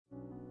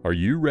Are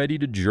you ready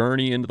to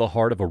journey into the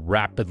heart of a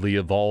rapidly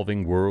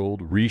evolving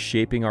world,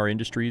 reshaping our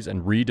industries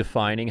and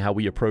redefining how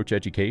we approach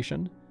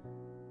education?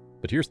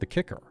 But here's the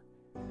kicker.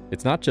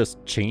 It's not just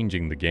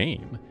changing the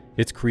game.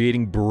 It's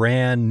creating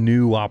brand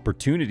new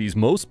opportunities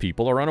most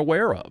people are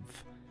unaware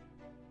of.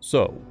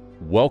 So,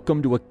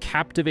 welcome to a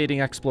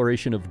captivating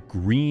exploration of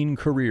green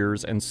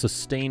careers and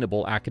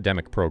sustainable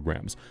academic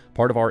programs,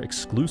 part of our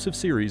exclusive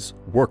series,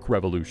 Work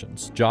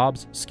Revolutions: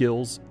 Jobs,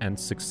 Skills, and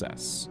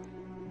Success.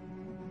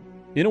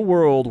 In a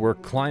world where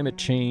climate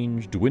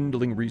change,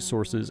 dwindling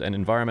resources, and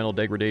environmental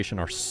degradation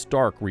are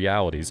stark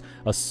realities,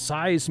 a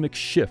seismic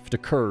shift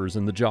occurs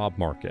in the job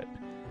market.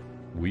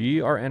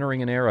 We are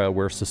entering an era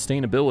where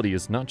sustainability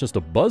is not just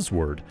a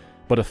buzzword,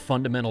 but a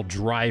fundamental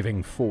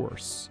driving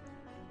force.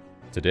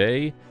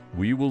 Today,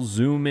 we will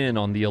zoom in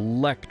on the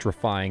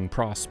electrifying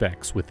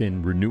prospects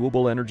within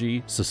renewable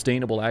energy,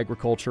 sustainable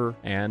agriculture,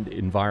 and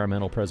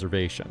environmental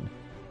preservation.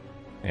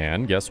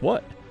 And guess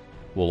what?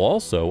 We'll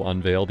also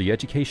unveil the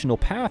educational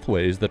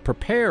pathways that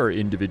prepare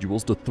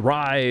individuals to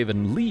thrive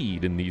and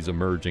lead in these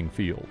emerging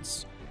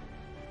fields.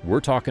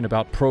 We're talking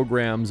about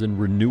programs in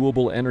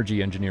renewable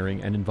energy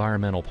engineering and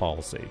environmental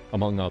policy,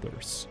 among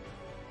others.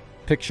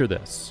 Picture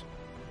this.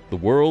 The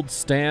world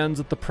stands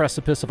at the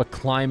precipice of a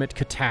climate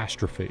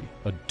catastrophe,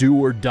 a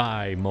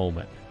do-or-die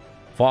moment.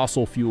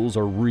 Fossil fuels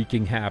are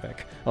wreaking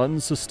havoc,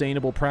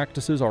 unsustainable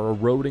practices are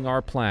eroding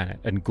our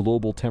planet, and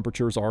global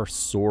temperatures are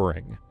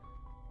soaring.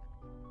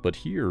 But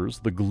here's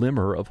the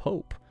glimmer of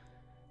hope.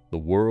 The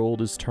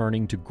world is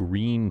turning to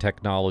green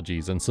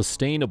technologies and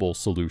sustainable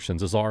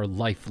solutions as our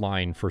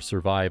lifeline for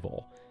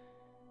survival.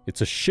 It's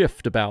a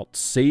shift about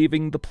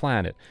saving the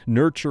planet,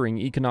 nurturing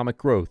economic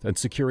growth, and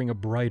securing a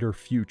brighter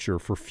future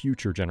for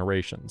future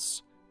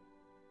generations.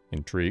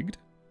 Intrigued?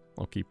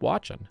 Well, keep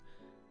watching.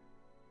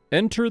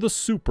 Enter the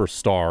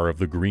superstar of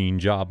the green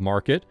job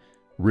market,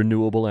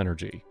 renewable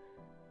energy.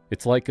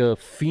 It's like a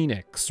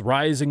phoenix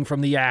rising from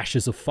the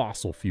ashes of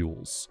fossil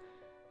fuels.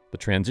 The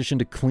transition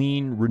to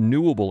clean,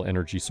 renewable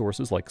energy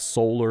sources like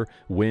solar,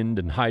 wind,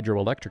 and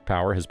hydroelectric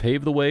power has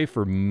paved the way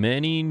for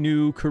many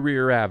new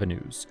career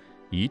avenues,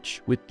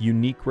 each with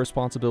unique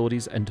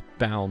responsibilities and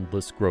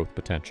boundless growth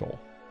potential.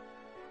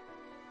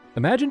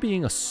 Imagine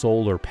being a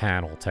solar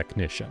panel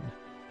technician.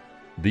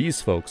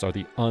 These folks are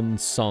the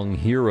unsung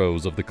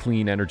heroes of the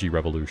clean energy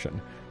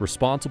revolution,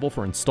 responsible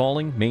for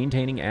installing,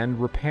 maintaining,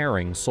 and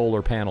repairing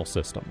solar panel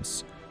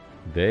systems.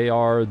 They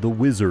are the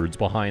wizards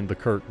behind the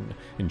curtain,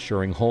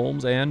 ensuring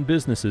homes and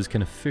businesses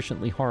can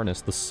efficiently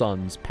harness the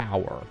sun's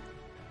power.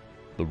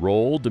 The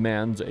role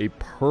demands a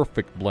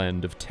perfect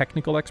blend of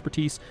technical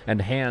expertise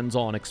and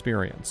hands-on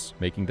experience,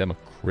 making them a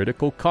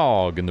critical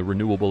cog in the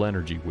renewable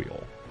energy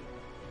wheel.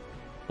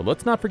 But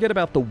let's not forget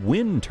about the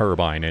wind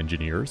turbine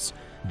engineers.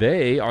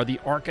 They are the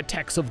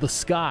architects of the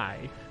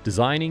sky,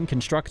 designing,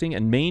 constructing,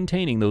 and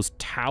maintaining those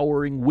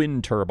towering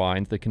wind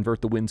turbines that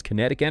convert the wind's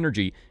kinetic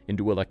energy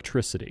into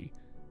electricity.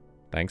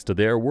 Thanks to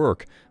their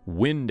work,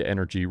 wind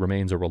energy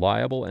remains a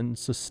reliable and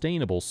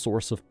sustainable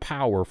source of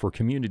power for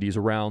communities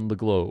around the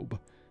globe.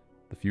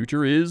 The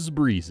future is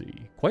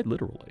breezy, quite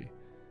literally.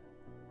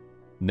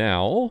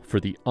 Now,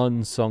 for the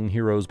unsung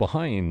heroes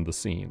behind the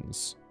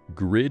scenes,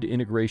 grid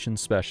integration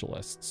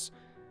specialists.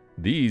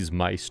 These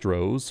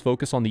maestros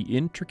focus on the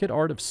intricate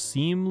art of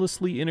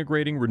seamlessly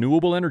integrating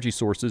renewable energy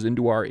sources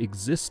into our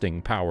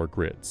existing power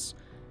grids.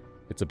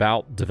 It's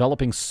about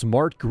developing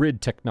smart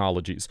grid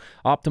technologies,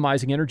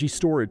 optimizing energy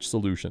storage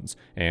solutions,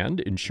 and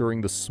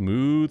ensuring the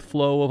smooth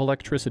flow of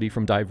electricity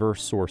from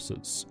diverse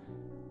sources.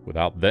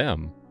 Without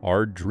them,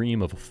 our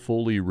dream of a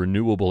fully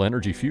renewable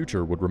energy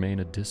future would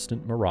remain a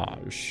distant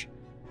mirage.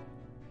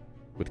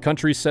 With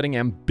countries setting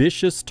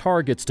ambitious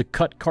targets to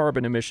cut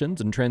carbon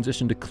emissions and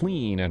transition to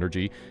clean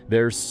energy,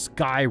 there's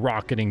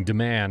skyrocketing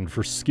demand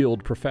for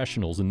skilled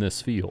professionals in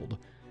this field.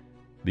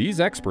 These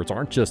experts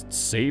aren't just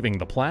saving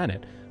the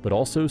planet, but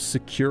also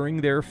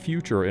securing their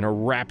future in a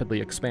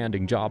rapidly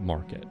expanding job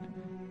market.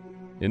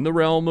 In the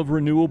realm of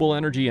renewable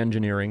energy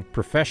engineering,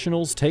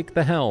 professionals take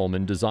the helm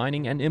in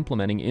designing and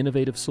implementing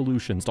innovative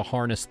solutions to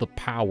harness the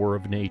power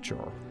of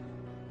nature.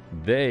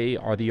 They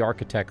are the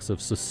architects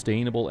of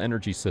sustainable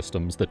energy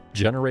systems that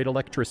generate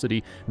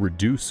electricity,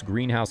 reduce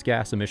greenhouse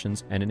gas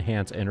emissions, and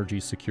enhance energy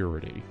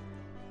security.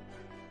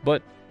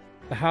 But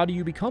how do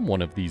you become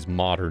one of these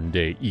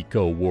modern-day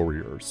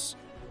eco-warriors?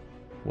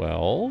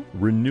 Well,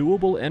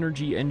 renewable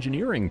energy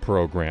engineering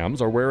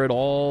programs are where it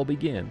all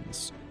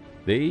begins.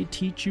 They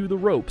teach you the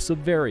ropes of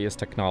various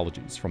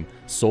technologies, from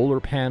solar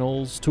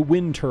panels to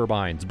wind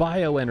turbines,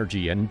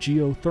 bioenergy, and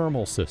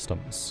geothermal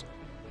systems.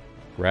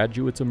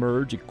 Graduates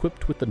emerge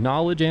equipped with the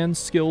knowledge and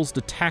skills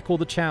to tackle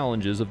the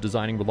challenges of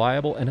designing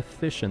reliable and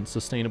efficient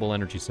sustainable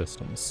energy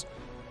systems.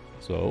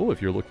 So,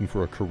 if you're looking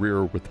for a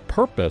career with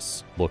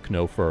purpose, look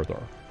no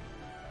further.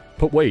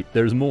 But wait,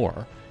 there's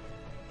more.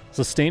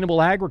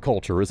 Sustainable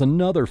agriculture is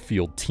another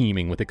field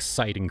teeming with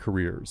exciting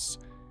careers.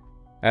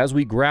 As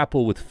we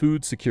grapple with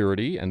food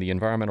security and the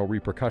environmental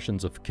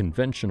repercussions of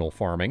conventional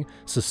farming,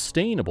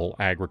 sustainable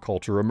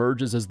agriculture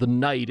emerges as the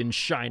knight in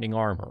shining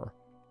armor.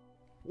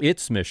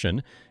 Its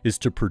mission is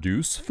to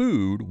produce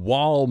food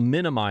while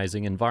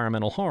minimizing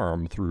environmental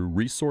harm through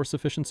resource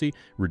efficiency,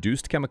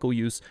 reduced chemical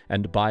use,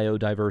 and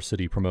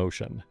biodiversity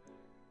promotion.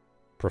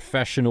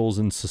 Professionals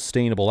in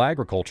sustainable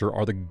agriculture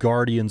are the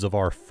guardians of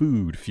our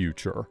food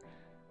future.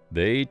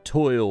 They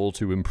toil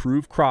to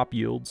improve crop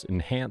yields,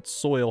 enhance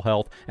soil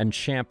health, and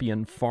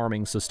champion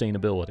farming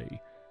sustainability.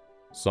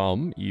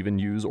 Some even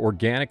use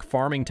organic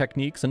farming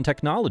techniques and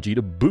technology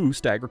to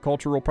boost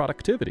agricultural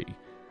productivity.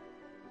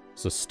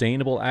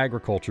 Sustainable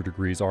agriculture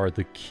degrees are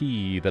the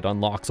key that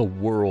unlocks a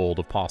world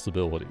of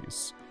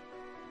possibilities.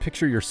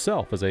 Picture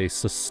yourself as a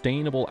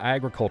sustainable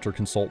agriculture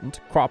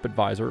consultant, crop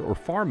advisor, or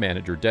farm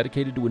manager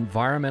dedicated to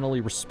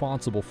environmentally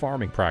responsible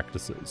farming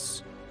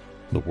practices.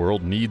 The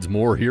world needs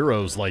more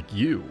heroes like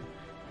you.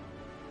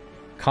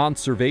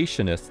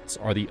 Conservationists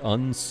are the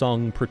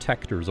unsung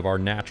protectors of our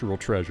natural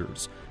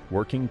treasures,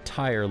 working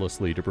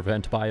tirelessly to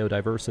prevent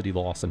biodiversity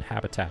loss and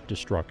habitat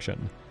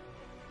destruction.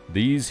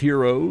 These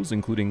heroes,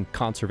 including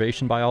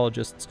conservation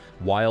biologists,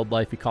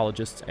 wildlife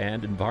ecologists,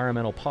 and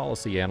environmental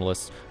policy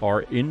analysts,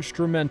 are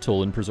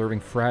instrumental in preserving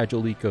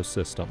fragile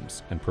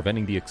ecosystems and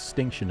preventing the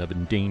extinction of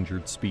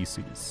endangered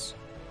species.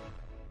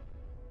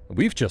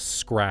 We've just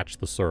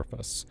scratched the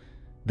surface.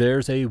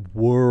 There's a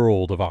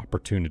world of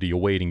opportunity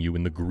awaiting you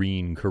in the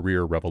green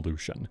career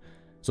revolution.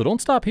 So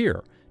don't stop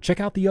here. Check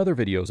out the other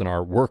videos in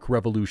our Work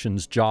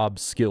Revolution's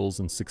Jobs, Skills,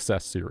 and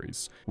Success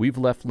series. We've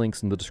left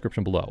links in the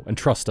description below, and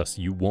trust us,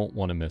 you won't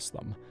want to miss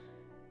them.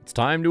 It's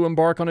time to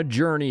embark on a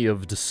journey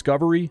of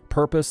discovery,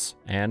 purpose,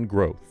 and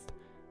growth.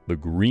 The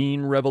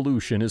Green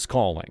Revolution is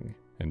calling,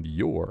 and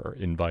you're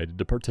invited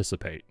to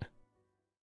participate.